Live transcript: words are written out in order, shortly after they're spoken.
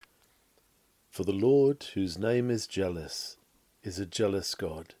For the Lord, whose name is jealous, is a jealous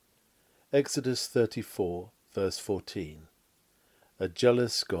God. Exodus 34, verse 14. A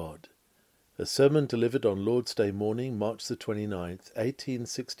jealous God. A sermon delivered on Lord's Day morning, March the 29th,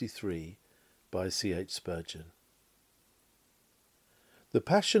 1863, by C.H. Spurgeon. The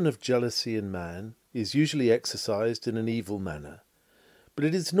passion of jealousy in man is usually exercised in an evil manner, but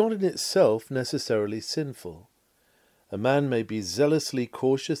it is not in itself necessarily sinful. A man may be zealously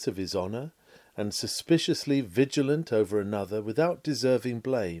cautious of his honour and suspiciously vigilant over another without deserving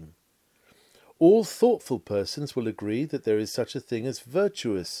blame. All thoughtful persons will agree that there is such a thing as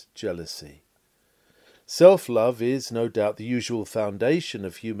virtuous jealousy. Self-love is, no doubt, the usual foundation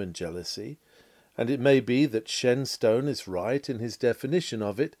of human jealousy, and it may be that Shenstone is right in his definition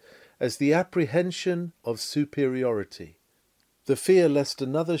of it as the apprehension of superiority, the fear lest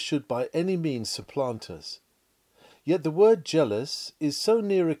another should by any means supplant us. Yet the word jealous is so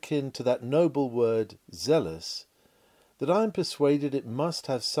near akin to that noble word zealous that I am persuaded it must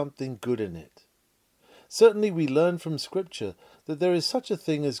have something good in it. Certainly we learn from Scripture that there is such a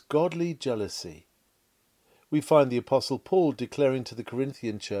thing as godly jealousy. We find the Apostle Paul declaring to the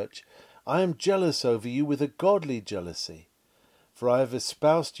Corinthian church, "I am jealous over you with a godly jealousy, for I have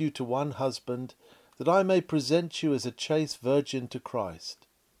espoused you to one husband, that I may present you as a chaste virgin to Christ."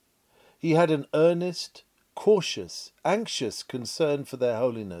 He had an earnest, cautious, anxious concern for their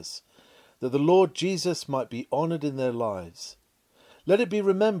holiness, that the Lord Jesus might be honoured in their lives. Let it be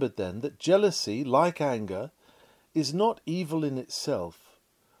remembered then that jealousy, like anger, is not evil in itself,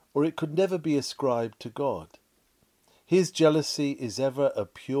 or it could never be ascribed to God. His jealousy is ever a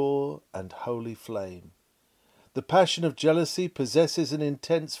pure and holy flame. The passion of jealousy possesses an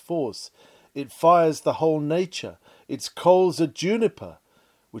intense force. It fires the whole nature. Its coals are juniper,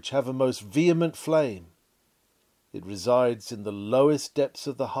 which have a most vehement flame. It resides in the lowest depths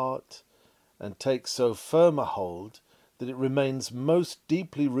of the heart, and takes so firm a hold that it remains most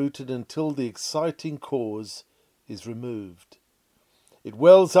deeply rooted until the exciting cause is removed. It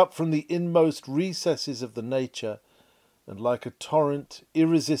wells up from the inmost recesses of the nature, and like a torrent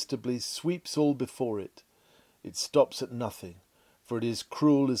irresistibly sweeps all before it. It stops at nothing, for it is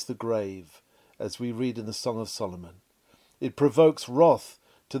cruel as the grave, as we read in the Song of Solomon. It provokes wrath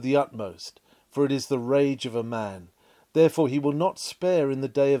to the utmost, for it is the rage of a man. Therefore he will not spare in the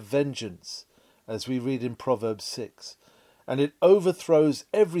day of vengeance, as we read in Proverbs 6. And it overthrows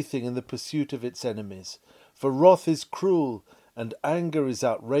everything in the pursuit of its enemies. For wrath is cruel, and anger is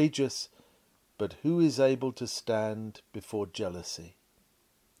outrageous, but who is able to stand before jealousy?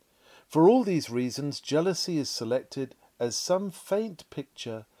 For all these reasons, jealousy is selected as some faint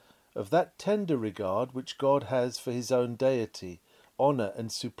picture of that tender regard which God has for his own deity, honour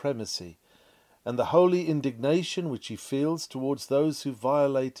and supremacy, and the holy indignation which he feels towards those who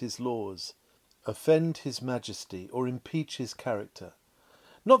violate his laws, offend his majesty, or impeach his character.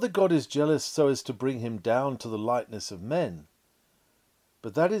 Not that God is jealous so as to bring him down to the likeness of men,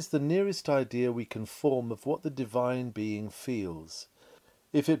 but that is the nearest idea we can form of what the divine being feels,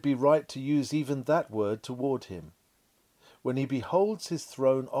 if it be right to use even that word toward him, when he beholds his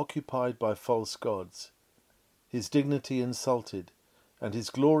throne occupied by false gods, his dignity insulted, and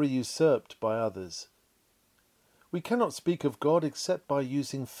his glory usurped by others. We cannot speak of God except by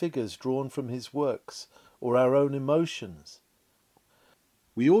using figures drawn from his works or our own emotions.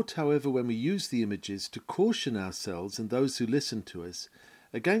 We ought, however, when we use the images, to caution ourselves and those who listen to us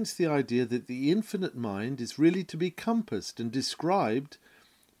against the idea that the infinite mind is really to be compassed and described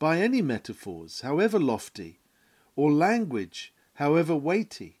by any metaphors, however lofty, or language, however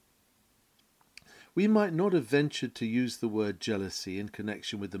weighty. We might not have ventured to use the word jealousy in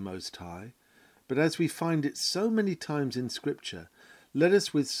connection with the Most High, but as we find it so many times in Scripture, let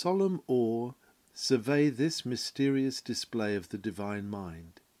us with solemn awe survey this mysterious display of the divine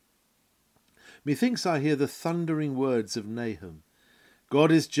mind. Methinks I hear the thundering words of Nahum.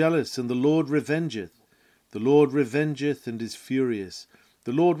 God is jealous, and the Lord revengeth. The Lord revengeth and is furious.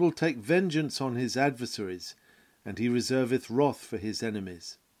 The Lord will take vengeance on his adversaries, and he reserveth wrath for his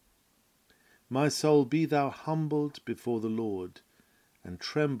enemies. My soul, be thou humbled before the Lord, and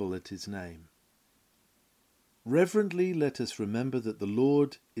tremble at his name. Reverently let us remember that the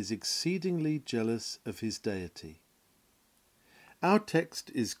Lord is exceedingly jealous of his deity. Our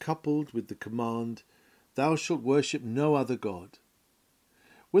text is coupled with the command, "Thou shalt worship no other God."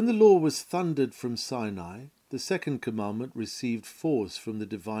 When the law was thundered from Sinai, the second commandment received force from the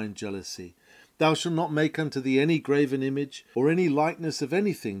divine jealousy. Thou shalt not make unto thee any graven image, or any likeness of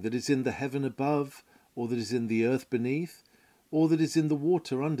anything that is in the heaven above, or that is in the earth beneath, or that is in the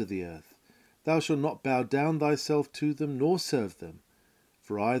water under the earth. Thou shalt not bow down thyself to them, nor serve them.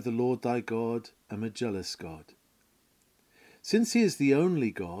 For I, the Lord thy God, am a jealous God. Since he is the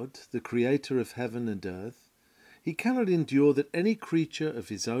only God, the creator of heaven and earth, he cannot endure that any creature of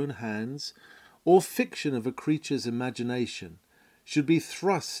his own hands, or fiction of a creature's imagination, should be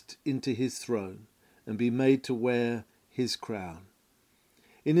thrust into his throne and be made to wear his crown.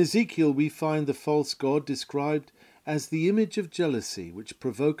 In Ezekiel we find the false god described as the image of jealousy, which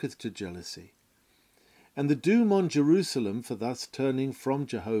provoketh to jealousy. And the doom on Jerusalem for thus turning from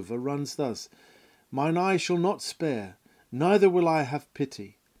Jehovah runs thus: Mine eye shall not spare, neither will I have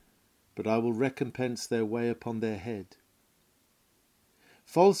pity, but I will recompense their way upon their head.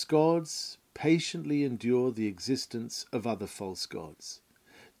 False gods patiently endure the existence of other false gods.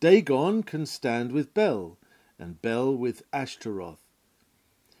 Dagon can stand with Bel, and Bel with Ashtaroth.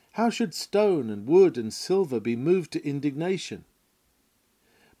 How should stone and wood and silver be moved to indignation?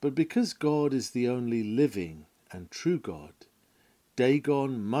 But because God is the only living and true God,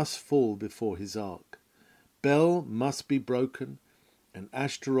 Dagon must fall before his ark, Bel must be broken, and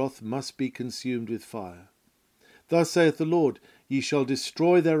Ashtaroth must be consumed with fire. Thus saith the Lord, Ye shall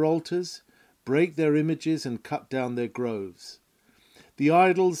destroy their altars, break their images, and cut down their groves. The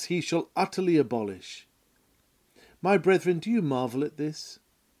idols he shall utterly abolish. My brethren, do you marvel at this?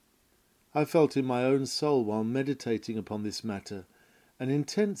 I felt in my own soul, while meditating upon this matter, an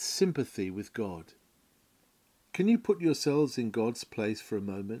intense sympathy with God. Can you put yourselves in God's place for a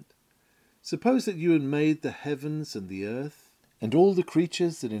moment? Suppose that you had made the heavens and the earth, and all the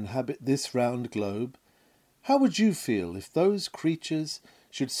creatures that inhabit this round globe. How would you feel if those creatures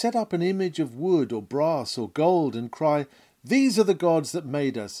should set up an image of wood or brass or gold and cry, These are the gods that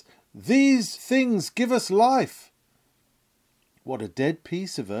made us. These things give us life. What, a dead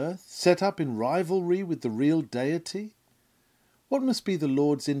piece of earth, set up in rivalry with the real deity? What must be the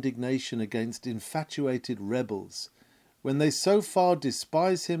Lord's indignation against infatuated rebels, when they so far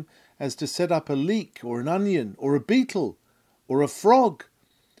despise him as to set up a leek or an onion or a beetle or a frog,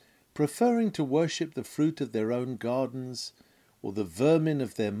 preferring to worship the fruit of their own gardens or the vermin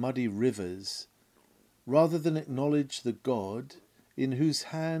of their muddy rivers, rather than acknowledge the God in whose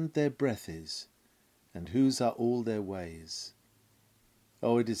hand their breath is, and whose are all their ways?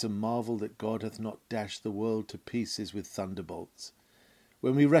 Oh, it is a marvel that God hath not dashed the world to pieces with thunderbolts,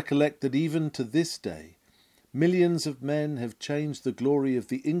 when we recollect that even to this day millions of men have changed the glory of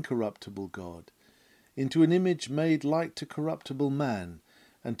the incorruptible God into an image made like to corruptible man,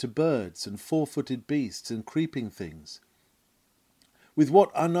 and to birds and four-footed beasts and creeping things. With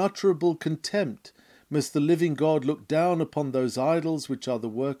what unutterable contempt must the living God look down upon those idols which are the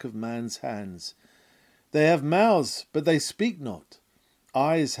work of man's hands. They have mouths, but they speak not.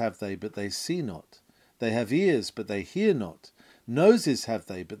 Eyes have they, but they see not. They have ears, but they hear not. Noses have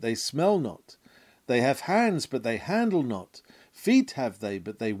they, but they smell not. They have hands, but they handle not. Feet have they,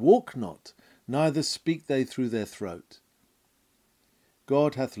 but they walk not. Neither speak they through their throat.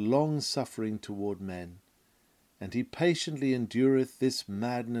 God hath long suffering toward men, and he patiently endureth this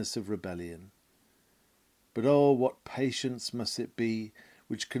madness of rebellion. But oh, what patience must it be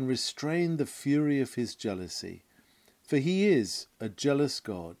which can restrain the fury of his jealousy! For he is a jealous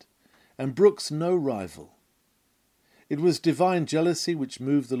God, and brooks no rival. It was divine jealousy which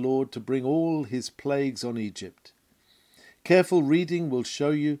moved the Lord to bring all his plagues on Egypt. Careful reading will show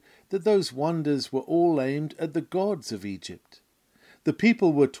you that those wonders were all aimed at the gods of Egypt. The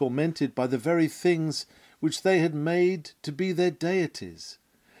people were tormented by the very things which they had made to be their deities.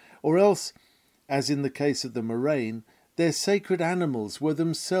 Or else, as in the case of the murrain, their sacred animals were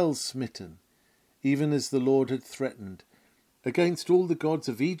themselves smitten, even as the Lord had threatened. Against all the gods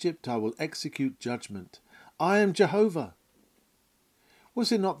of Egypt I will execute judgment. I am Jehovah.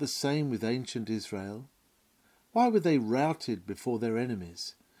 Was it not the same with ancient Israel? Why were they routed before their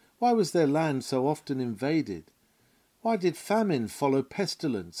enemies? Why was their land so often invaded? Why did famine follow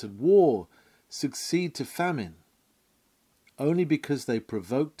pestilence and war succeed to famine? Only because they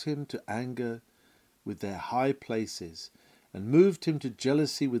provoked him to anger with their high places and moved him to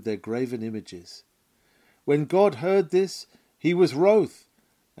jealousy with their graven images. When God heard this, he was wroth,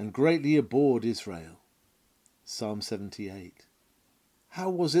 and greatly abhorred Israel. Psalm 78. How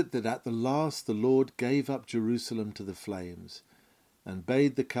was it that at the last the Lord gave up Jerusalem to the flames, and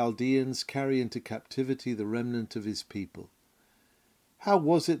bade the Chaldeans carry into captivity the remnant of his people? How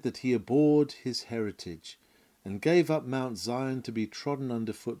was it that he abhorred his heritage, and gave up Mount Zion to be trodden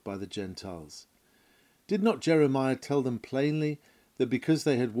underfoot by the Gentiles? Did not Jeremiah tell them plainly that because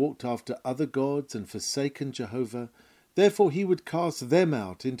they had walked after other gods and forsaken Jehovah, therefore he would cast them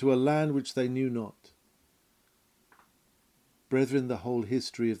out into a land which they knew not? Brethren, the whole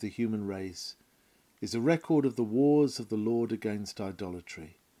history of the human race is a record of the wars of the Lord against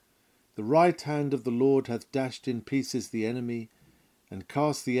idolatry. The right hand of the Lord hath dashed in pieces the enemy, and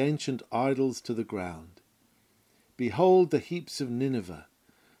cast the ancient idols to the ground. Behold the heaps of Nineveh.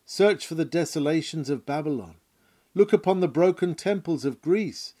 Search for the desolations of Babylon. Look upon the broken temples of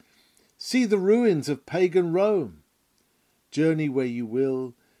Greece. See the ruins of pagan Rome. Journey where you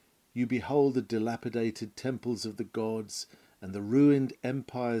will, you behold the dilapidated temples of the gods and the ruined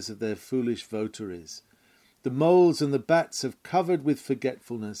empires of their foolish votaries. The moles and the bats have covered with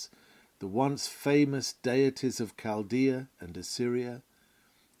forgetfulness the once famous deities of Chaldea and Assyria.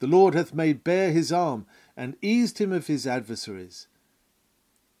 The Lord hath made bare his arm, and eased him of his adversaries.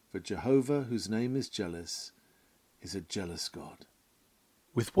 For Jehovah, whose name is jealous, is a jealous God.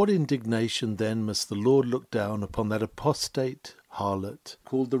 With what indignation then must the Lord look down upon that apostate harlot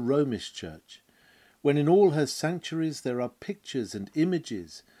called the Romish Church, when in all her sanctuaries there are pictures and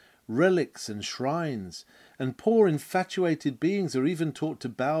images, relics and shrines, and poor infatuated beings are even taught to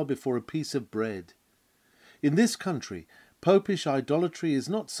bow before a piece of bread. In this country, popish idolatry is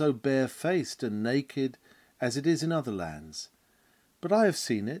not so barefaced and naked as it is in other lands. But I have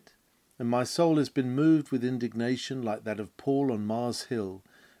seen it, and my soul has been moved with indignation like that of Paul on Mars Hill,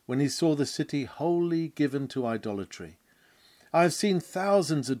 when he saw the city wholly given to idolatry. I have seen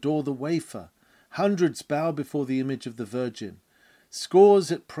thousands adore the wafer, hundreds bow before the image of the Virgin,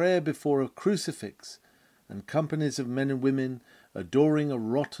 scores at prayer before a crucifix, and companies of men and women adoring a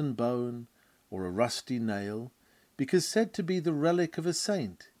rotten bone or a rusty nail, because said to be the relic of a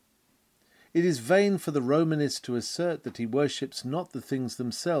saint. It is vain for the Romanist to assert that he worships not the things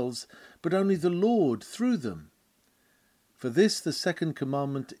themselves, but only the Lord through them. For this the second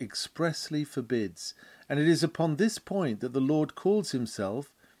commandment expressly forbids, and it is upon this point that the Lord calls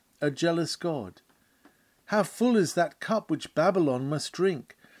himself a jealous God. How full is that cup which Babylon must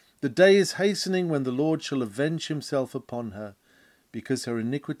drink! The day is hastening when the Lord shall avenge himself upon her, because her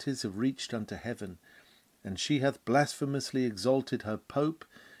iniquities have reached unto heaven, and she hath blasphemously exalted her Pope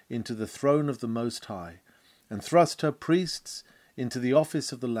into the throne of the Most High, and thrust her priests into the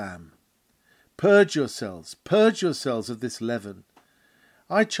office of the Lamb. Purge yourselves of this leaven.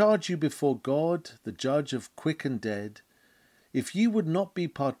 I charge you before God, the judge of quick and dead, if ye would not be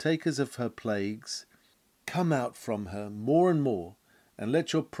partakers of her plagues, come out from her more and more, and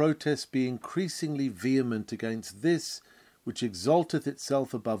let your protest be increasingly vehement against this which exalteth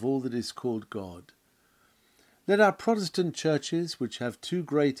itself above all that is called God. Let our Protestant churches, which have too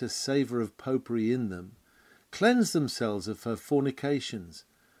great a savour of popery in them, cleanse themselves of her fornications,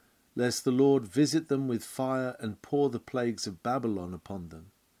 lest the Lord visit them with fire and pour the plagues of Babylon upon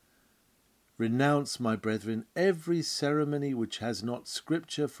them. Renounce, my brethren, every ceremony which has not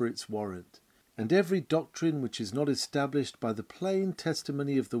Scripture for its warrant, and every doctrine which is not established by the plain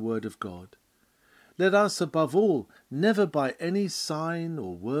testimony of the Word of God. Let us, above all, never by any sign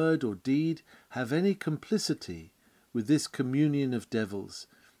or word or deed have any complicity with this communion of devils,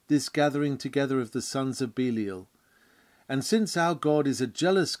 this gathering together of the sons of Belial. And since our God is a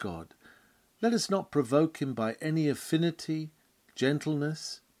jealous God, let us not provoke him by any affinity,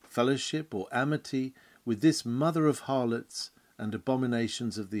 gentleness, fellowship, or amity with this mother of harlots and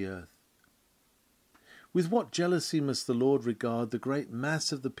abominations of the earth. With what jealousy must the Lord regard the great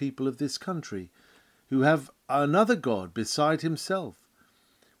mass of the people of this country, who have another God beside himself?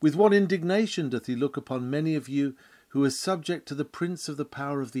 With what indignation doth he look upon many of you who are subject to the prince of the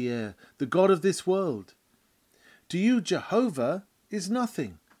power of the air, the God of this world? To you Jehovah is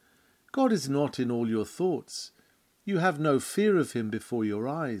nothing. God is not in all your thoughts. You have no fear of him before your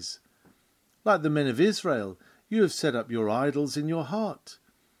eyes. Like the men of Israel, you have set up your idols in your heart.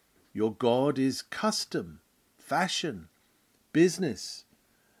 Your God is custom, fashion, business,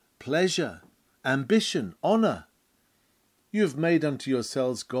 pleasure, ambition, honour. You have made unto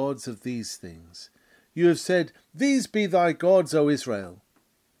yourselves gods of these things. You have said, These be thy gods, O Israel.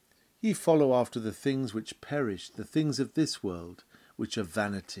 Ye follow after the things which perish, the things of this world, which are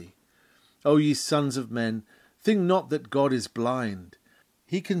vanity. O ye sons of men, think not that God is blind.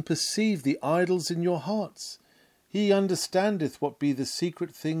 He can perceive the idols in your hearts. He understandeth what be the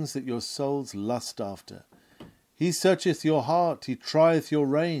secret things that your souls lust after. He searcheth your heart, he trieth your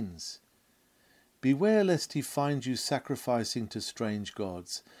reins. Beware lest he find you sacrificing to strange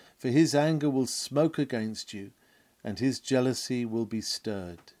gods, for his anger will smoke against you, and his jealousy will be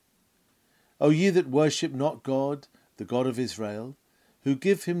stirred. O ye that worship not God, the God of Israel, who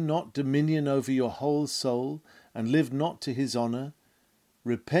give him not dominion over your whole soul, and live not to his honour,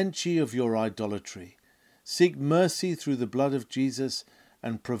 repent ye of your idolatry. Seek mercy through the blood of Jesus,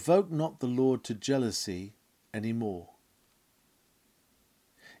 and provoke not the Lord to jealousy any more.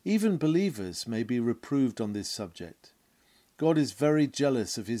 Even believers may be reproved on this subject. God is very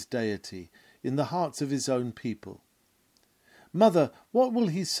jealous of his deity in the hearts of his own people. Mother, what will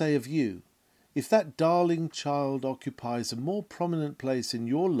he say of you if that darling child occupies a more prominent place in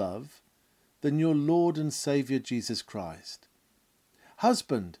your love than your Lord and Saviour Jesus Christ?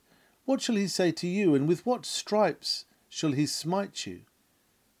 Husband, what shall he say to you, and with what stripes shall he smite you,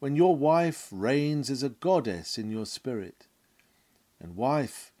 when your wife reigns as a goddess in your spirit? And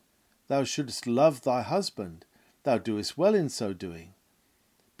wife, thou shouldst love thy husband, thou doest well in so doing.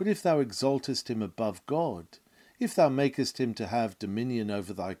 But if thou exaltest him above God, if thou makest him to have dominion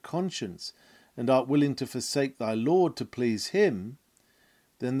over thy conscience, and art willing to forsake thy Lord to please him,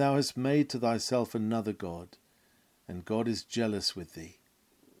 then thou hast made to thyself another God, and God is jealous with thee.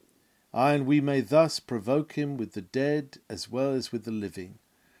 Ay, and we may thus provoke him with the dead as well as with the living.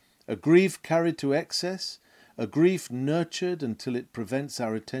 A grief carried to excess, a grief nurtured until it prevents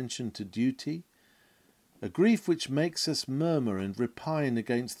our attention to duty, a grief which makes us murmur and repine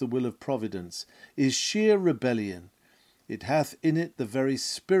against the will of Providence, is sheer rebellion. It hath in it the very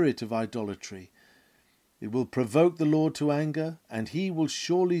spirit of idolatry. It will provoke the Lord to anger, and he will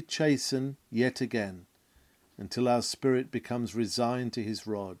surely chasten yet again, until our spirit becomes resigned to his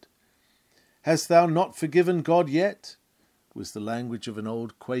rod. Hast thou not forgiven God yet? Was the language of an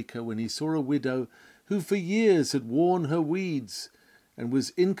old Quaker when he saw a widow who for years had worn her weeds and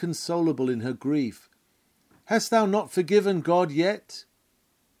was inconsolable in her grief. Hast thou not forgiven God yet?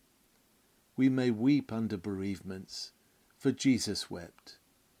 We may weep under bereavements, for Jesus wept.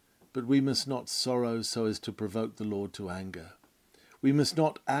 But we must not sorrow so as to provoke the Lord to anger. We must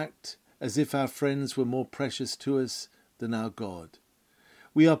not act as if our friends were more precious to us than our God.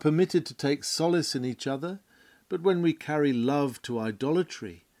 We are permitted to take solace in each other, but when we carry love to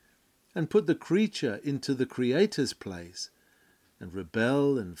idolatry, and put the creature into the Creator's place, and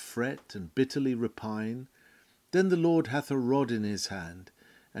rebel and fret and bitterly repine, then the Lord hath a rod in his hand,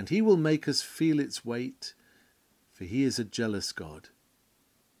 and he will make us feel its weight, for he is a jealous God.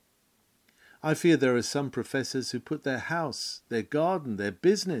 I fear there are some professors who put their house, their garden, their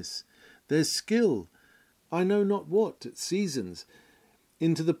business, their skill, I know not what, at seasons,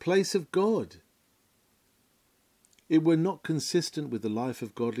 into the place of God. It were not consistent with the life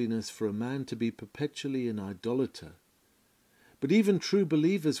of godliness for a man to be perpetually an idolater. But even true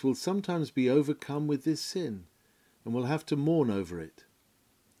believers will sometimes be overcome with this sin, and will have to mourn over it.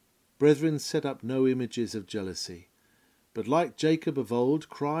 Brethren, set up no images of jealousy, but like Jacob of old,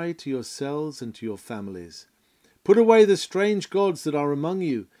 cry to yourselves and to your families, put away the strange gods that are among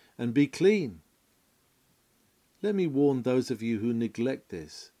you, and be clean. Let me warn those of you who neglect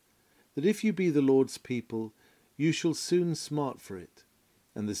this, that if you be the Lord's people, you shall soon smart for it,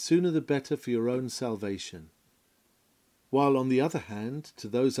 and the sooner the better for your own salvation. While on the other hand, to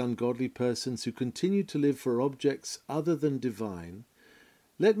those ungodly persons who continue to live for objects other than divine,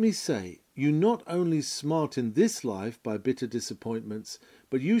 let me say, you not only smart in this life by bitter disappointments,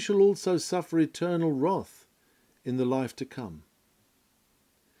 but you shall also suffer eternal wrath in the life to come.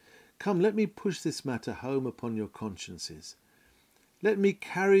 Come, let me push this matter home upon your consciences. Let me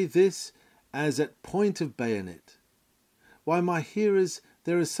carry this as at point of bayonet. Why, my hearers,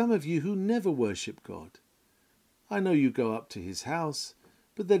 there are some of you who never worship God. I know you go up to his house,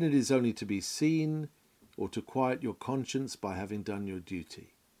 but then it is only to be seen, or to quiet your conscience by having done your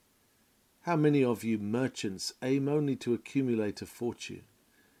duty. How many of you merchants aim only to accumulate a fortune?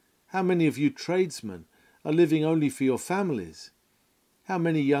 How many of you tradesmen are living only for your families? How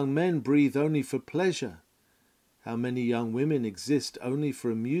many young men breathe only for pleasure? How many young women exist only for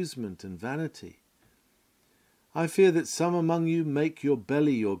amusement and vanity? I fear that some among you make your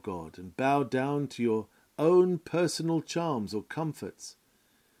belly your God and bow down to your own personal charms or comforts.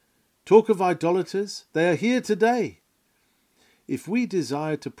 Talk of idolaters, they are here today. If we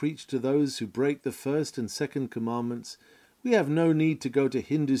desire to preach to those who break the first and second commandments, we have no need to go to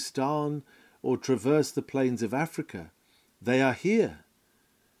Hindustan or traverse the plains of Africa. They are here.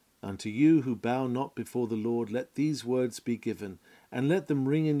 Unto you who bow not before the Lord, let these words be given, and let them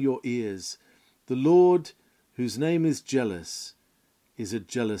ring in your ears. The Lord, whose name is jealous, is a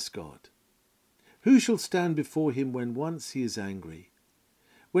jealous God. Who shall stand before him when once he is angry?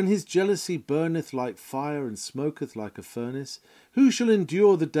 When his jealousy burneth like fire and smoketh like a furnace, who shall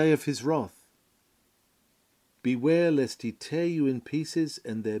endure the day of his wrath? Beware lest he tear you in pieces,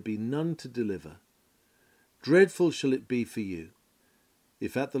 and there be none to deliver. Dreadful shall it be for you,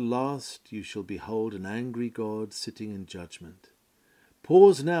 if at the last you shall behold an angry God sitting in judgment.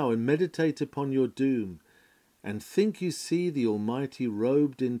 Pause now and meditate upon your doom, and think you see the Almighty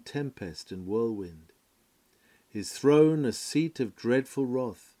robed in tempest and whirlwind, his throne a seat of dreadful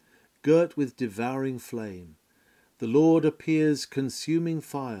wrath, girt with devouring flame. The Lord appears consuming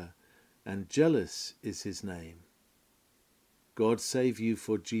fire, and jealous is his name. God save you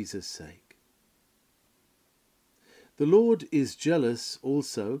for Jesus' sake. The Lord is jealous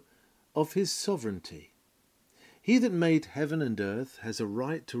also of his sovereignty. He that made heaven and earth has a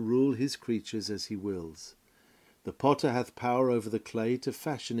right to rule his creatures as he wills. The potter hath power over the clay to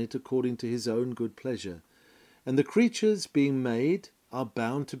fashion it according to his own good pleasure, and the creatures, being made, are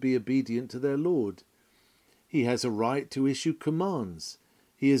bound to be obedient to their Lord. He has a right to issue commands.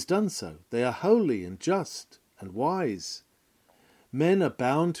 He has done so. They are holy and just and wise. Men are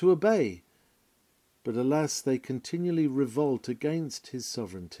bound to obey, but alas, they continually revolt against his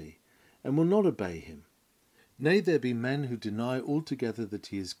sovereignty, and will not obey him. Nay, there be men who deny altogether that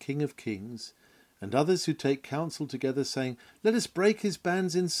he is King of kings, and others who take counsel together, saying, Let us break his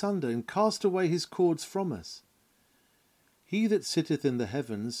bands in sunder, and cast away his cords from us. He that sitteth in the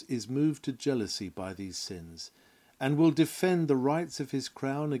heavens is moved to jealousy by these sins, and will defend the rights of his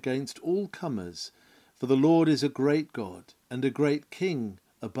crown against all comers, for the Lord is a great God, and a great King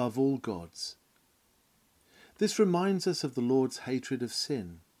above all gods. This reminds us of the Lord's hatred of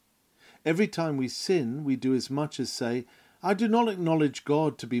sin. Every time we sin, we do as much as say, I do not acknowledge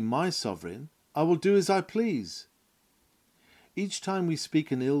God to be my sovereign, I will do as I please. Each time we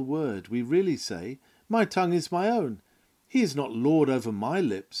speak an ill word, we really say, My tongue is my own, he is not Lord over my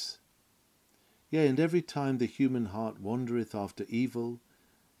lips. Yea, and every time the human heart wandereth after evil,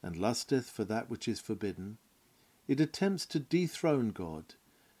 and lusteth for that which is forbidden, it attempts to dethrone God,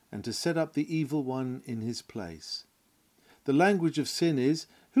 and to set up the evil one in his place. The language of sin is,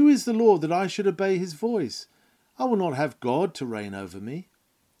 Who is the Lord that I should obey his voice? I will not have God to reign over me.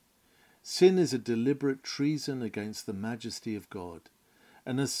 Sin is a deliberate treason against the majesty of God,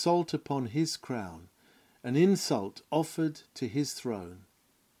 an assault upon his crown, an insult offered to his throne.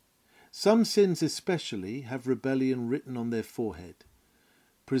 Some sins especially have rebellion written on their forehead.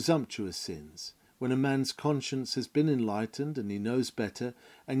 Presumptuous sins, when a man's conscience has been enlightened and he knows better,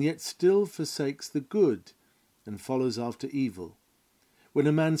 and yet still forsakes the good and follows after evil. When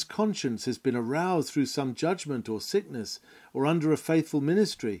a man's conscience has been aroused through some judgment or sickness, or under a faithful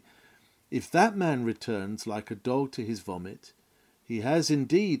ministry, if that man returns like a dog to his vomit, he has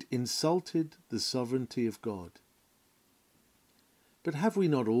indeed insulted the sovereignty of God. But have we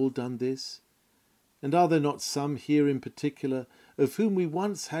not all done this? And are there not some here in particular of whom we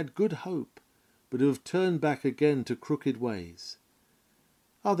once had good hope, but who have turned back again to crooked ways?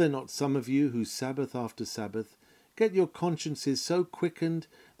 Are there not some of you who Sabbath after Sabbath get your consciences so quickened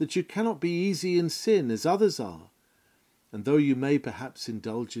that you cannot be easy in sin as others are? And though you may perhaps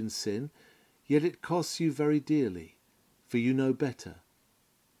indulge in sin, yet it costs you very dearly, for you know better.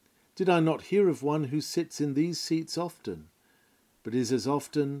 Did I not hear of one who sits in these seats often, but is as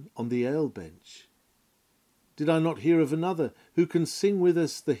often on the ale bench? Did I not hear of another who can sing with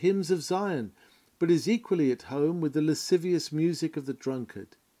us the hymns of Zion, but is equally at home with the lascivious music of the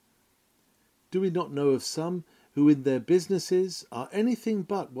drunkard? Do we not know of some who in their businesses are anything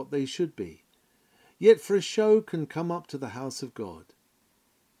but what they should be, yet for a show can come up to the house of God?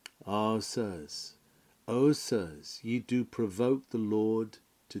 Ah, sirs, ye do provoke the Lord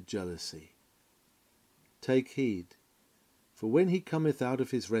to jealousy. Take heed, for when he cometh out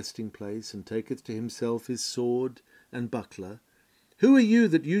of his resting place, and taketh to himself his sword and buckler, who are you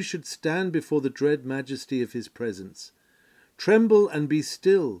that you should stand before the dread majesty of his presence? Tremble and be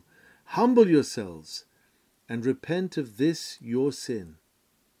still, humble yourselves, and repent of this your sin.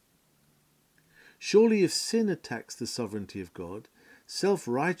 Surely if sin attacks the sovereignty of God,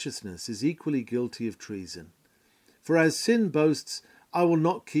 self-righteousness is equally guilty of treason. For as sin boasts, I will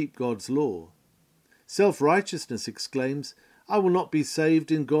not keep God's law, self-righteousness exclaims, I will not be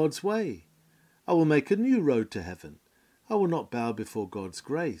saved in God's way. I will make a new road to heaven. I will not bow before God's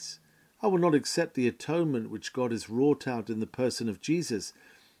grace. I will not accept the atonement which God has wrought out in the person of Jesus.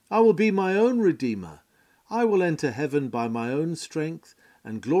 I will be my own Redeemer. I will enter heaven by my own strength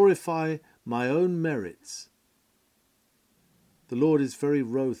and glorify my own merits. The Lord is very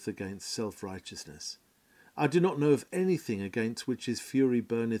wroth against self-righteousness. I do not know of anything against which his fury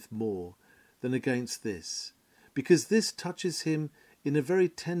burneth more than against this, because this touches him in a very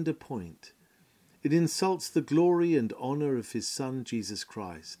tender point. It insults the glory and honour of his Son Jesus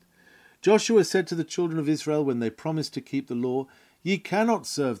Christ. Joshua said to the children of Israel when they promised to keep the law, Ye cannot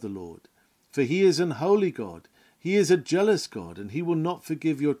serve the Lord, for he is an holy God. He is a jealous God, and he will not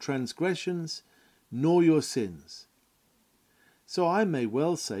forgive your transgressions nor your sins. So I may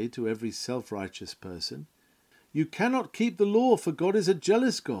well say to every self-righteous person, You cannot keep the law, for God is a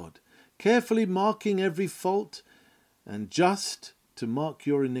jealous God, carefully marking every fault, and just to mark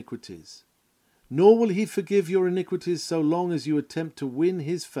your iniquities, nor will he forgive your iniquities so long as you attempt to win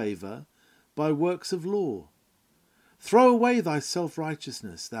his favour by works of law. Throw away thy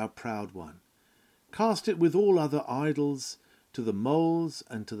self-righteousness, thou proud one. Cast it with all other idols to the moles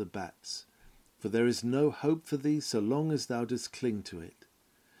and to the bats, for there is no hope for thee so long as thou dost cling to it.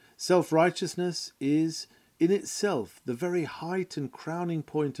 Self-righteousness is in itself the very height and crowning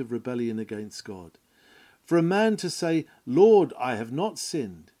point of rebellion against God. For a man to say, Lord, I have not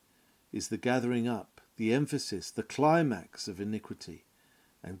sinned, is the gathering up, the emphasis, the climax of iniquity,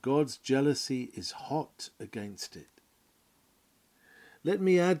 and God's jealousy is hot against it. Let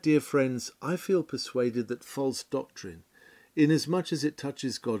me add, dear friends, I feel persuaded that false doctrine, inasmuch as it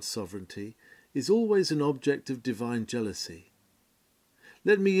touches God's sovereignty, is always an object of divine jealousy.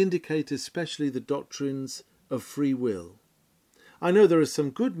 Let me indicate especially the doctrines of free will. I know there are some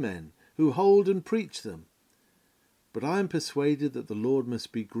good men who hold and preach them, but I am persuaded that the Lord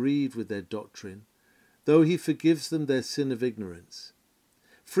must be grieved with their doctrine, though he forgives them their sin of ignorance.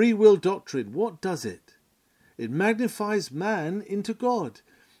 Free will doctrine, what does it? It magnifies man into God.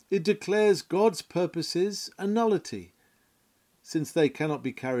 It declares God's purposes a nullity, since they cannot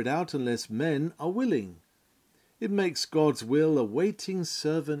be carried out unless men are willing. It makes God's will a waiting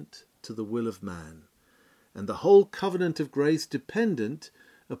servant to the will of man, and the whole covenant of grace dependent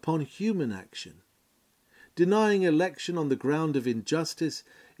upon human action. Denying election on the ground of injustice,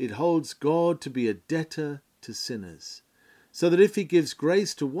 it holds God to be a debtor to sinners, so that if he gives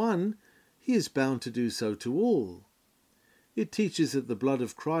grace to one, he is bound to do so to all. It teaches that the blood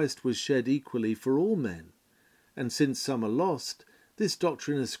of Christ was shed equally for all men, and since some are lost, this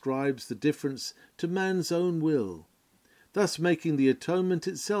doctrine ascribes the difference to man's own will, thus making the atonement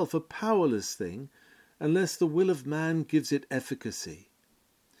itself a powerless thing unless the will of man gives it efficacy.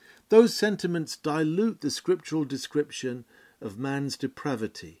 Those sentiments dilute the scriptural description of man's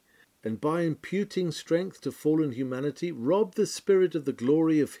depravity, and by imputing strength to fallen humanity, rob the Spirit of the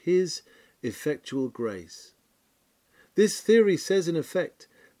glory of his effectual grace. This theory says in effect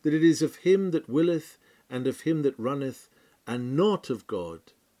that it is of him that willeth and of him that runneth, and not of God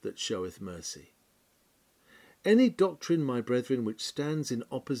that showeth mercy. Any doctrine, my brethren, which stands in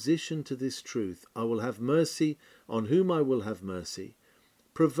opposition to this truth, I will have mercy on whom I will have mercy,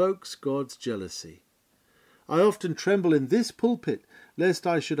 provokes God's jealousy. I often tremble in this pulpit lest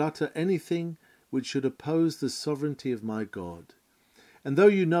I should utter anything which should oppose the sovereignty of my God. And though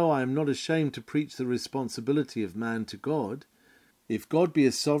you know I am not ashamed to preach the responsibility of man to God, if God be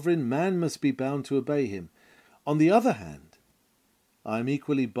a sovereign, man must be bound to obey him. On the other hand, I am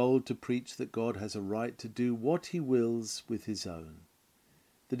equally bold to preach that God has a right to do what he wills with his own,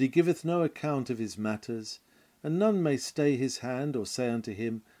 that he giveth no account of his matters, and none may stay his hand or say unto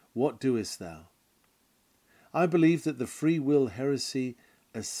him, What doest thou? I believe that the free will heresy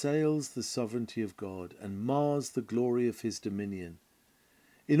assails the sovereignty of God and mars the glory of his dominion.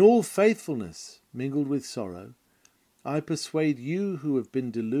 In all faithfulness, mingled with sorrow, I persuade you who have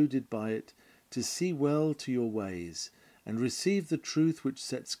been deluded by it to see well to your ways, and receive the truth which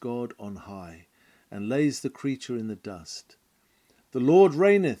sets God on high, and lays the creature in the dust. The Lord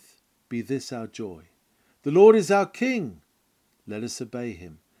reigneth, be this our joy. The Lord is our King. Let us obey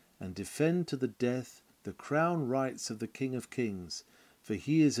him, and defend to the death the crown rights of the King of Kings, for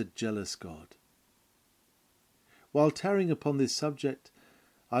he is a jealous God. While tarrying upon this subject,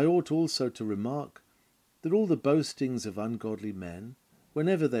 I ought also to remark that all the boastings of ungodly men,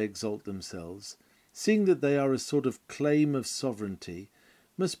 whenever they exalt themselves, seeing that they are a sort of claim of sovereignty,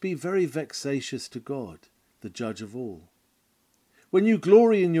 must be very vexatious to God, the judge of all. When you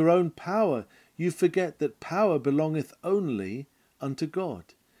glory in your own power, you forget that power belongeth only unto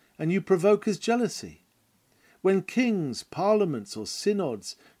God, and you provoke his jealousy. When kings, parliaments, or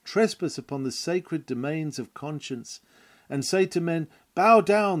synods trespass upon the sacred domains of conscience, and say to men, Bow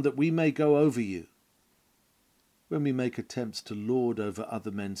down that we may go over you. When we make attempts to lord over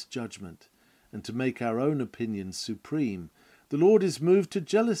other men's judgment, and to make our own opinions supreme, the Lord is moved to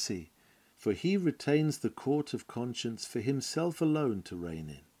jealousy, for he retains the court of conscience for himself alone to reign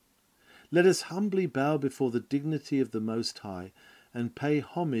in. Let us humbly bow before the dignity of the Most High, and pay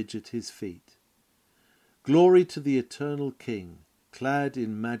homage at his feet. Glory to the eternal King, clad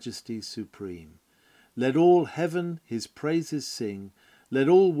in majesty supreme. Let all heaven his praises sing, let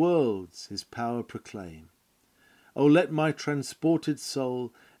all worlds his power proclaim. O let my transported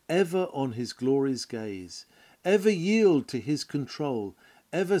soul ever on his glories gaze, ever yield to his control,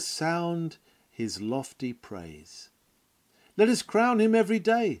 ever sound his lofty praise. Let us crown him every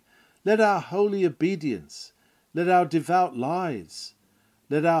day. Let our holy obedience, let our devout lives,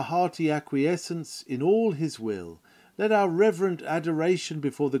 let our hearty acquiescence in all his will, Let our reverent adoration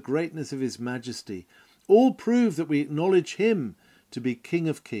before the greatness of his majesty all prove that we acknowledge him to be King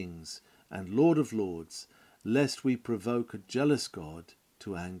of kings and Lord of lords, lest we provoke a jealous God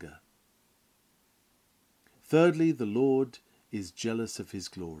to anger. Thirdly, the Lord is jealous of his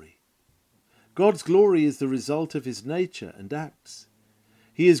glory. God's glory is the result of his nature and acts.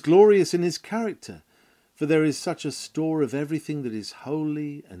 He is glorious in his character, for there is such a store of everything that is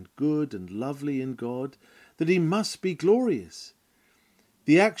holy and good and lovely in God that he must be glorious.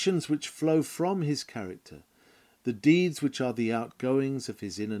 The actions which flow from his character, the deeds which are the outgoings of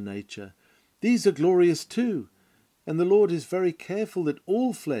his inner nature, these are glorious too, and the Lord is very careful that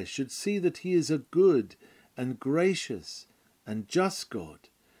all flesh should see that he is a good and gracious and just God,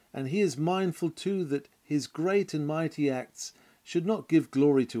 and he is mindful too that his great and mighty acts should not give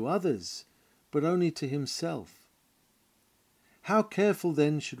glory to others, but only to himself. How careful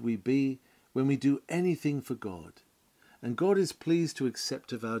then should we be when we do anything for God, and God is pleased to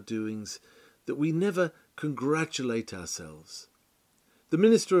accept of our doings, that we never congratulate ourselves. The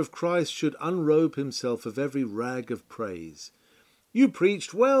minister of Christ should unrobe himself of every rag of praise. "You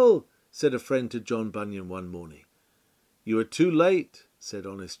preached well," said a friend to John Bunyan one morning. "You are too late," said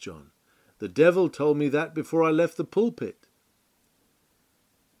honest John. "The devil told me that before I left the pulpit."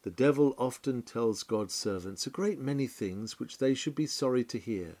 The devil often tells God's servants a great many things which they should be sorry to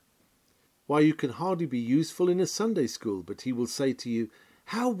hear. Why, you can hardly be useful in a Sunday school, but he will say to you,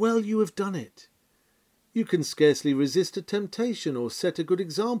 "How well you have done it!" You can scarcely resist a temptation or set a good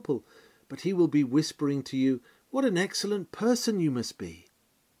example, but he will be whispering to you, "What an excellent person you must be!"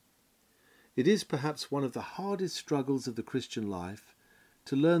 It is perhaps one of the hardest struggles of the Christian life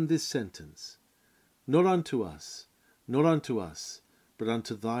to learn this sentence, "Not unto us, not unto us, but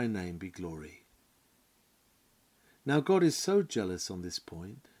unto thy name be glory." Now God is so jealous on this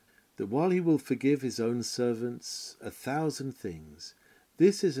point, that while he will forgive his own servants 1,000 things,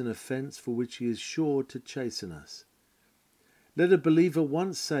 this is an offence for which he is sure to chasten us. Let a believer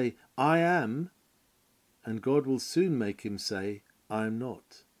once say, "I am," and God will soon make him say, "I am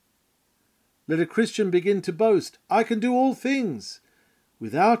not." Let a Christian begin to boast, "I can do all things,"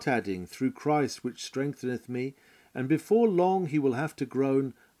 without adding, "through Christ which strengtheneth me," and before long he will have to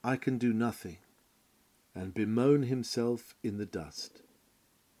groan, "I can do nothing," and bemoan himself in the dust.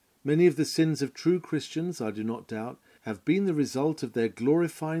 Many of the sins of true Christians, I do not doubt, have been the result of their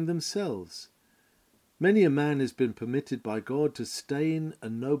glorifying themselves. Many a man has been permitted by God to stain a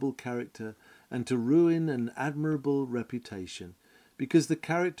noble character and to ruin an admirable reputation, because the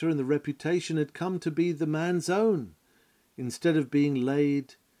character and the reputation had come to be the man's own, instead of being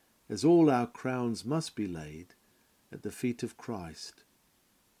laid, as all our crowns must be laid, at the feet of Christ.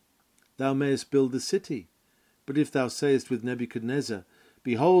 Thou mayest build a city, but if thou sayest with Nebuchadnezzar,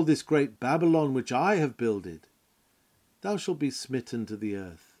 "Behold this great Babylon which I have builded," thou shalt be smitten to the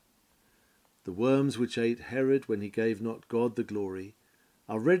earth. The worms which ate Herod when he gave not God the glory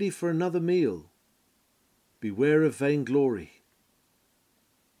are ready for another meal. Beware of vainglory.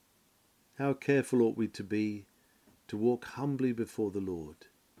 How careful ought we to be to walk humbly before the Lord.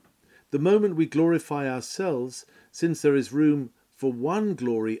 The moment we glorify ourselves, since there is room for one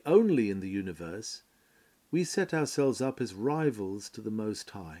glory only in the universe, we set ourselves up as rivals to the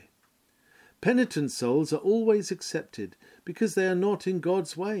Most High. Penitent souls are always accepted because they are not in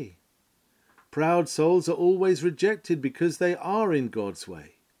God's way. Proud souls are always rejected because they are in God's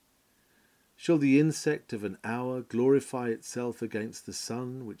way. Shall the insect of an hour glorify itself against the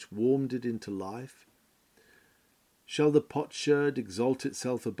sun which warmed it into life? Shall the potsherd exalt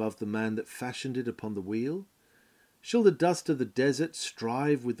itself above the man that fashioned it upon the wheel? Shall the dust of the desert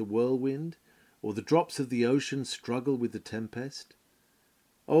strive with the whirlwind, or the drops of the ocean struggle with the tempest?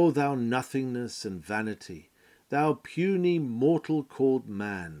 O thou nothingness and vanity, thou puny mortal called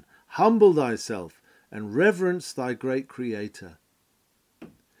man, humble thyself and reverence thy great Creator.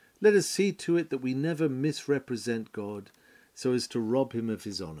 Let us see to it that we never misrepresent God so as to rob him of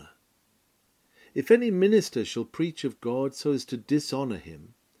his honour. If any minister shall preach of God so as to dishonour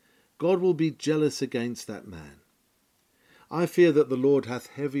him, God will be jealous against that man. I fear that the Lord hath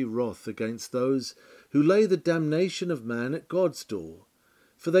heavy wrath against those who lay the damnation of man at God's door,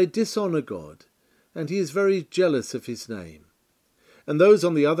 for they dishonour God, and he is very jealous of his name. And those,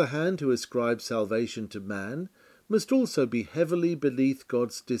 on the other hand, who ascribe salvation to man, must also be heavily beneath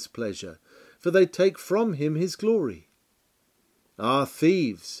God's displeasure, for they take from him his glory. Ah,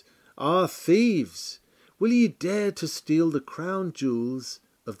 thieves! Ah, thieves! Will ye dare to steal the crown jewels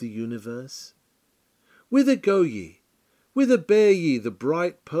of the universe? Whither go ye? Whither bear ye the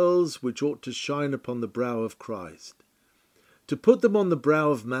bright pearls which ought to shine upon the brow of Christ? To put them on the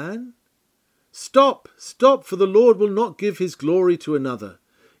brow of man? Stop, stop, for the Lord will not give his glory to another.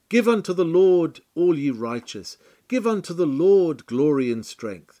 Give unto the Lord, all ye righteous. Give unto the Lord glory and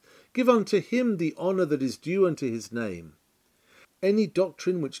strength. Give unto him the honour that is due unto his name. Any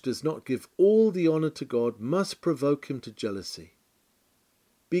doctrine which does not give all the honour to God must provoke him to jealousy.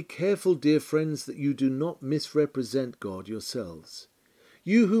 Be careful, dear friends, that you do not misrepresent God yourselves.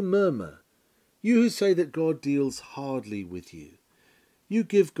 You who murmur, you who say that God deals hardly with you, you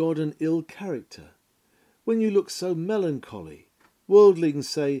give God an ill character. When you look so melancholy, worldlings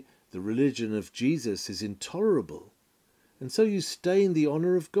say the religion of Jesus is intolerable, and so you stain the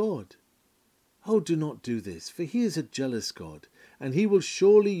honour of God. Oh, do not do this, for he is a jealous God, and he will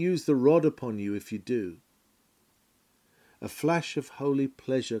surely use the rod upon you if you do. A flash of holy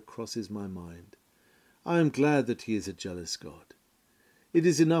pleasure crosses my mind. I am glad that he is a jealous God. It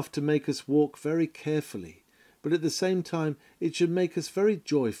is enough to make us walk very carefully, but at the same time it should make us very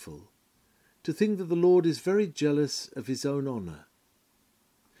joyful, to think that the Lord is very jealous of his own honour.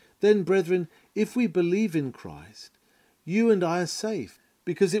 Then, brethren, if we believe in Christ, you and I are safe,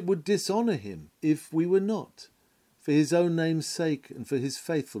 because it would dishonour him if we were not. For his own name's sake and for his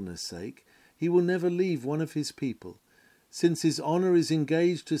faithfulness' sake, he will never leave one of his people, since his honour is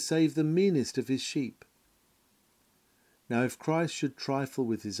engaged to save the meanest of his sheep. Now if Christ should trifle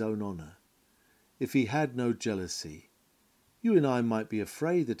with his own honour, if he had no jealousy, you and I might be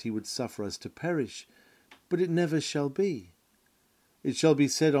afraid that he would suffer us to perish, but it never shall be. It shall be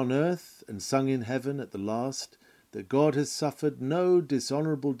said on earth and sung in heaven at the last, that God has suffered no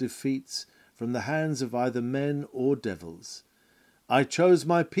dishonourable defeats from the hands of either men or devils. I chose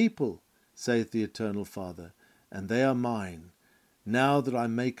my people, saith the eternal Father, and they are mine, now that I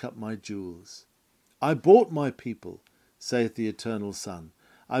make up my jewels. I bought my people, saith the eternal Son.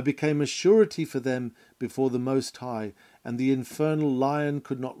 I became a surety for them before the Most High, and the infernal lion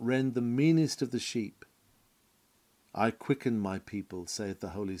could not rend the meanest of the sheep. I quickened my people, saith the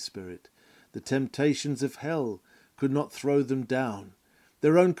Holy Spirit. The temptations of hell could not throw them down.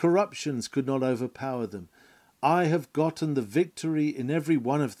 Their own corruptions could not overpower them. I have gotten the victory in every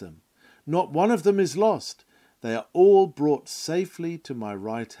one of them. Not one of them is lost. They are all brought safely to my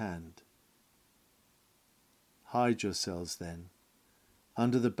right hand. Hide yourselves, then,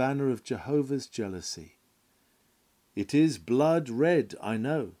 under the banner of Jehovah's jealousy. It is blood red, I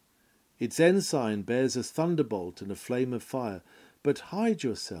know. Its ensign bears a thunderbolt and a flame of fire. But hide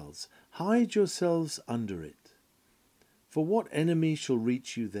yourselves under it. For what enemy shall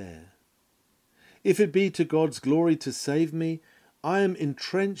reach you there? If it be to God's glory to save me, I am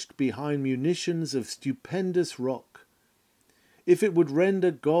entrenched behind munitions of stupendous rock. If it would render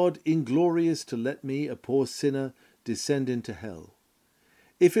God inglorious to let me, a poor sinner, descend into hell,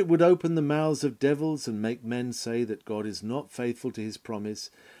 if it would open the mouths of devils and make men say that God is not faithful to his promise,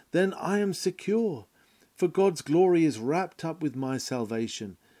 then I am secure, for God's glory is wrapped up with my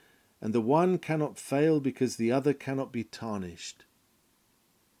salvation, and the one cannot fail because the other cannot be tarnished.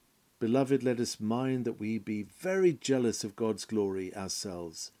 Beloved, let us mind that we be very jealous of God's glory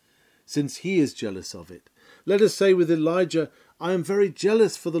ourselves, since he is jealous of it. Let us say with Elijah, I am very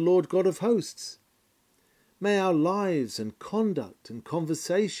jealous for the Lord God of hosts. May our lives and conduct and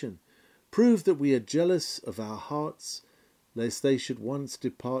conversation prove that we are jealous of our hearts, lest they should once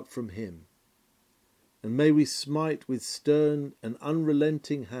depart from him. And may we smite with stern and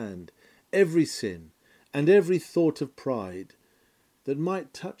unrelenting hand every sin and every thought of pride that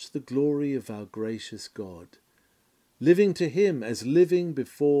might touch the glory of our gracious God, living to him as living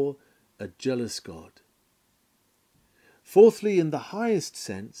before a jealous God. Fourthly, in the highest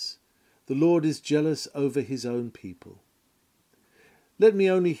sense, the Lord is jealous over his own people. Let me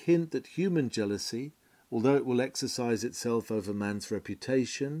only hint that human jealousy, although it will exercise itself over man's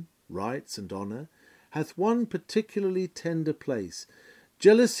reputation, rights, and honour, hath one particularly tender place.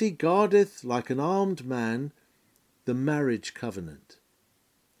 Jealousy guardeth, like an armed man, the marriage covenant.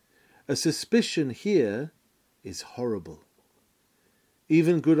 A suspicion here is horrible.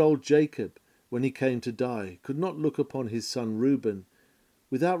 Even good old Jacob, when he came to die, could not look upon his son Reuben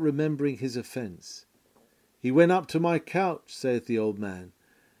without remembering his offence. He went up to my couch, saith the old man,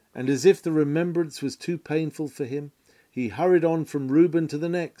 and as if the remembrance was too painful for him, he hurried on from Reuben to the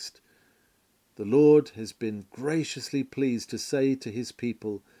next. The Lord has been graciously pleased to say to his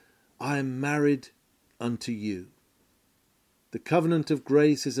people, I am married unto you. The covenant of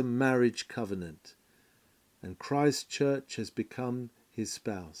grace is a marriage covenant, and Christ's church has become his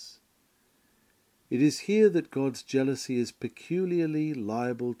spouse. It is here that God's jealousy is peculiarly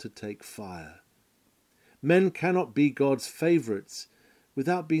liable to take fire. Men cannot be God's favourites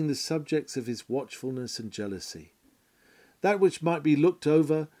without being the subjects of his watchfulness and jealousy. That which might be looked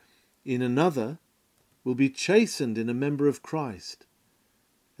over in another will be chastened in a member of Christ.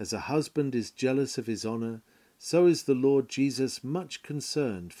 As a husband is jealous of his honour, so is the Lord Jesus much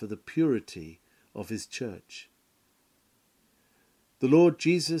concerned for the purity of his church. The Lord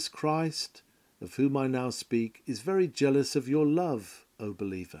Jesus Christ, of whom I now speak, is very jealous of your love, O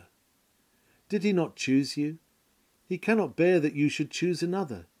believer. Did he not choose you? He cannot bear that you should choose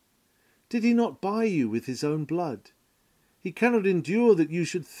another. Did he not buy you with his own blood? He cannot endure that you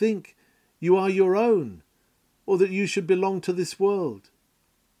should think you are your own, or that you should belong to this world.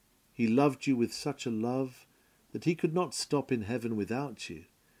 He loved you with such a love that he could not stop in heaven without you.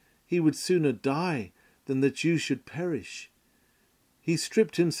 He would sooner die than that you should perish. He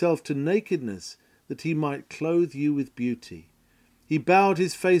stripped himself to nakedness that he might clothe you with beauty. He bowed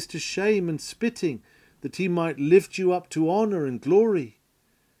his face to shame and spitting that he might lift you up to honour and glory.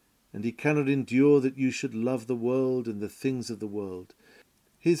 And he cannot endure that you should love the world and the things of the world.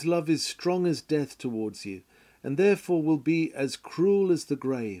 His love is strong as death towards you, and therefore will be as cruel as the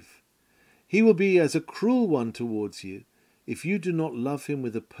grave. He will be as a cruel one towards you if you do not love him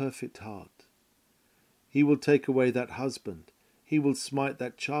with a perfect heart. He will take away that husband. He will smite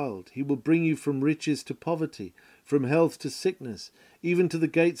that child. He will bring you from riches to poverty, from health to sickness, even to the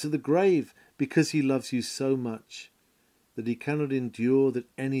gates of the grave, because he loves you so much that he cannot endure that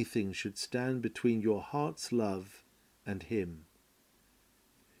anything should stand between your heart's love and him.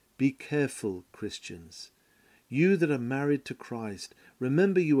 Be careful, Christians. You that are married to Christ,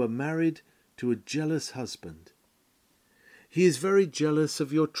 remember you are married to a jealous husband. He is very jealous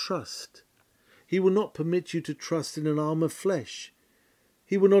of your trust. He will not permit you to trust in an arm of flesh.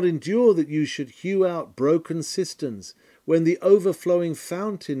 He will not endure that you should hew out broken cisterns when the overflowing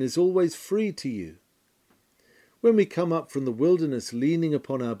fountain is always free to you. When we come up from the wilderness leaning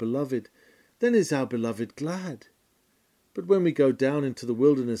upon our beloved, then is our beloved glad. But when we go down into the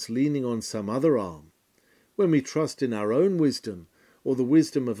wilderness leaning on some other arm, when we trust in our own wisdom or the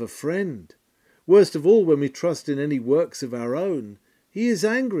wisdom of a friend, worst of all when we trust in any works of our own, he is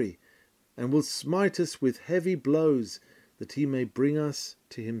angry and will smite us with heavy blows that he may bring us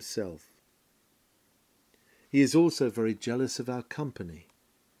to himself. He is also very jealous of our company.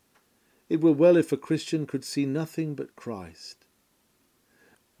 It were well if a Christian could see nothing but Christ.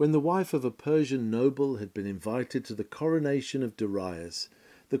 When the wife of a Persian noble had been invited to the coronation of Darius,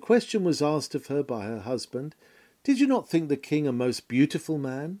 the question was asked of her by her husband, "Did you not think the king a most beautiful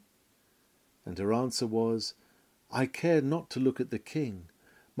man?" And her answer was, "I care not to look at the king.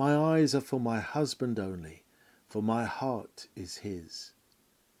 My eyes are for my husband only, for my heart is his."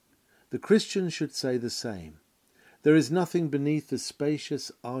 The Christian should say the same. There is nothing beneath the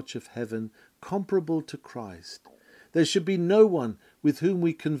spacious arch of heaven comparable to Christ. There should be no one with whom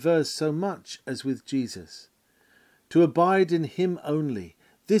we converse so much as with Jesus. To abide in him only,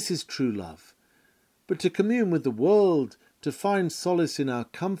 this is true love. But to commune with the world, to find solace in our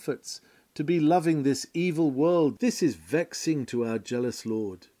comforts, to be loving this evil world, this is vexing to our jealous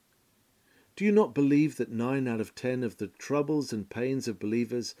Lord. Do you not believe that 9 out of 10 of the troubles and pains of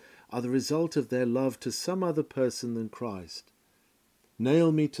believers are the result of their love to some other person than Christ?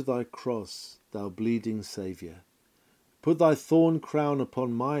 Nail me to thy cross, thou bleeding Saviour. Put thy thorn crown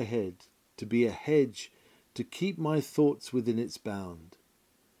upon my head, to be a hedge, to keep my thoughts within its bound.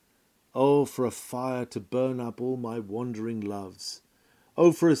 Oh, for a fire to burn up all my wandering loves!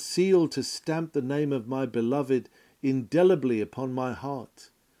 Oh, for a seal to stamp the name of my beloved indelibly upon my heart!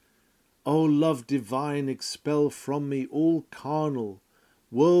 O love divine, expel from me all carnal,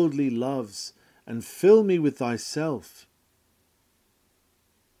 worldly loves, and fill me with thyself.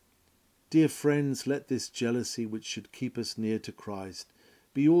 Dear friends, let this jealousy which should keep us near to Christ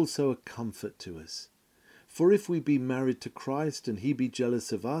be also a comfort to us. For if we be married to Christ and he be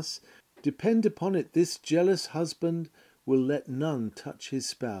jealous of us, depend upon it this jealous husband will let none touch his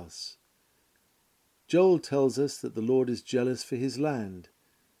spouse. Joel tells us that the Lord is jealous for his land.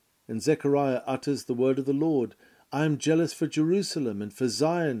 And Zechariah utters the word of the Lord, "I am jealous for Jerusalem and for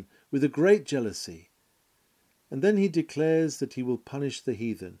Zion with a great jealousy." And then he declares that he will punish the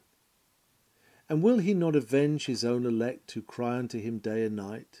heathen. And will he not avenge his own elect who cry unto him day and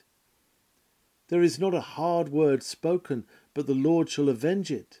night? There is not a hard word spoken, but the Lord shall avenge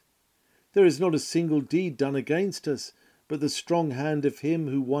it. There is not a single deed done against us, but the strong hand of him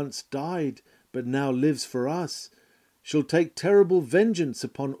who once died, but now lives for us, shall take terrible vengeance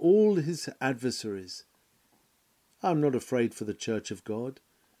upon all his adversaries. I am not afraid for the church of God.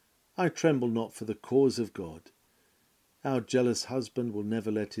 I tremble not for the cause of God. Our jealous husband will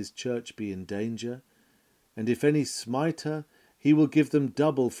never let his church be in danger, and if any smite her, he will give them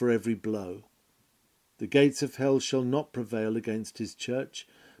double for every blow. The gates of hell shall not prevail against his church,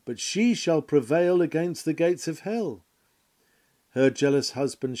 but she shall prevail against the gates of hell. Her jealous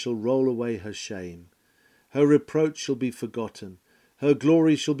husband shall roll away her shame. Her reproach shall be forgotten. Her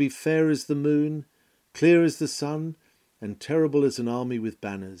glory shall be fair as the moon, clear as the sun, and terrible as an army with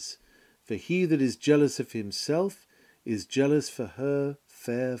banners. For he that is jealous of himself is jealous for her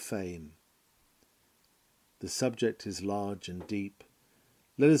fair fame. The subject is large and deep.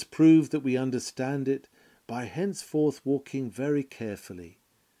 Let us prove that we understand it by henceforth walking very carefully.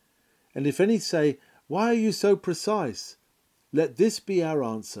 And if any say, "Why are you so precise?" let this be our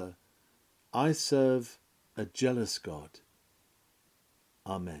answer: I serve a jealous God.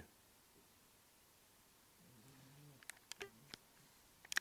 Amen.